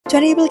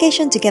20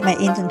 applications to get my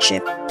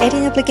internship,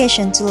 18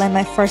 applications to land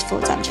my first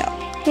full-time job.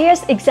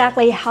 Here's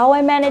exactly how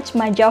I manage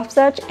my job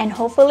search, and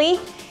hopefully,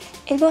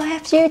 it will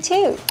help you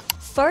too.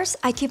 First,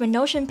 I keep a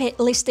Notion page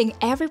listing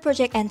every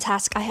project and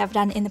task I have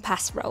done in the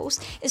past roles.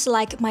 It's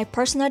like my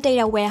personal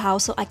data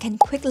warehouse, so I can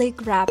quickly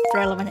grab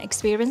relevant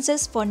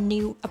experiences for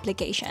new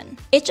application.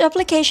 Each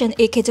application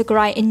is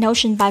categorized in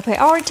Notion by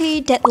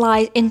priority,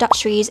 deadline,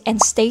 industries,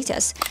 and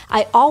status.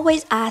 I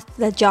always add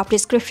the job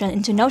description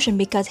into Notion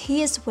because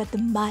here's where the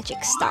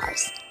magic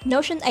starts.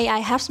 Notion AI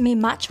helps me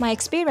match my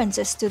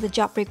experiences to the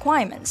job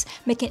requirements,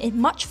 making it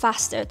much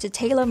faster to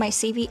tailor my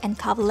CV and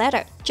cover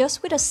letter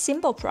just with a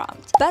simple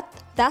prompt. But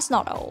that's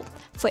not all.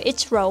 For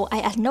each role,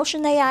 I add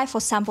Notion AI for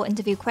sample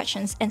interview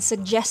questions and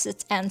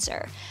suggested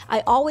answer.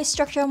 I always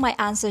structure my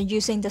answer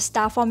using the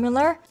STAR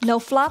formula: no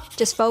fluff,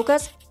 just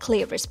focus,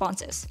 clear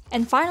responses.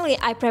 And finally,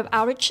 I prep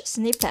outreach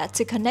snippet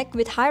to connect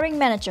with hiring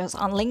managers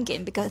on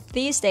LinkedIn because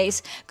these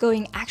days,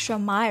 going extra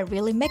mile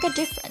really make a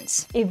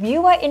difference. If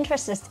you are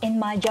interested in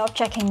my job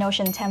checking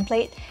Notion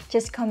template,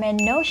 just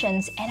comment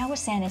Notions and I will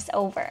send it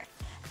over.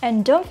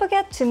 And don't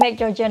forget to make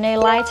your journey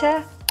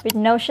lighter with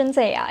Notion's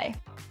AI.